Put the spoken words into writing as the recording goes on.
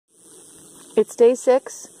It's day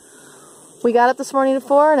 6. We got up this morning at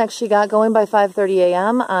 4 and actually got going by 5:30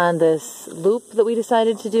 a.m. on this loop that we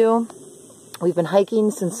decided to do. We've been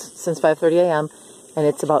hiking since 5:30 a.m. and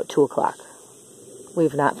it's about 2 o'clock.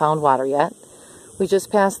 We've not found water yet. We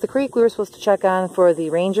just passed the creek we were supposed to check on for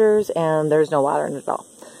the rangers and there's no water in it at all.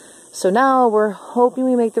 So now we're hoping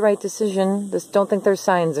we make the right decision. Don't think there's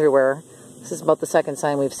signs everywhere. This is about the second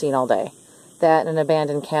sign we've seen all day. That and an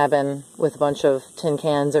abandoned cabin with a bunch of tin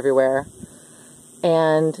cans everywhere.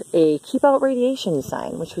 And a keep out radiation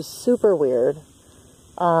sign, which was super weird.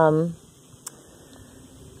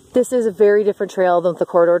 This is a very different trail than the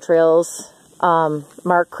corridor trails.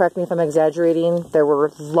 Mark, correct me if I'm exaggerating. There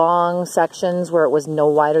were long sections where it was no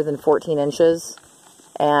wider than 14 inches.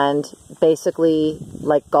 And basically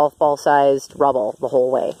like golf ball sized rubble the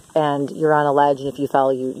whole way. And you're on a ledge and if you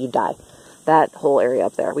fell, you die. That whole area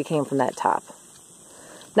up there. We came from that top.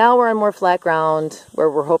 Now we're on more flat ground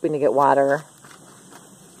where we're hoping to get water.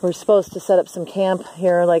 We're supposed to set up some camp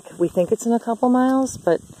here, like we think it's in a couple miles,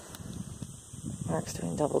 but Mark's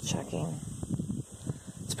doing double checking.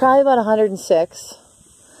 It's probably about 106.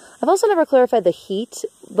 I've also never clarified the heat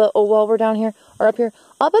while we're down here, or up here.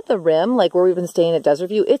 Up at the rim, like where we've been staying at Desert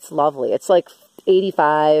View, it's lovely. It's like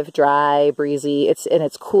 85, dry, breezy, and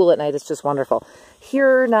it's cool at night. It's just wonderful.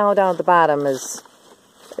 Here now down at the bottom is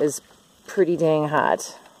pretty dang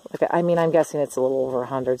hot. Like, I mean, I'm guessing it's a little over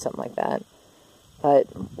 100, something like that. But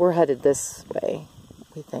we're headed this way,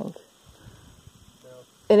 we think.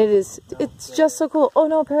 And it's just so cool. Oh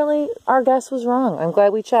no, apparently our guess was wrong. I'm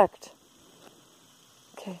glad we checked.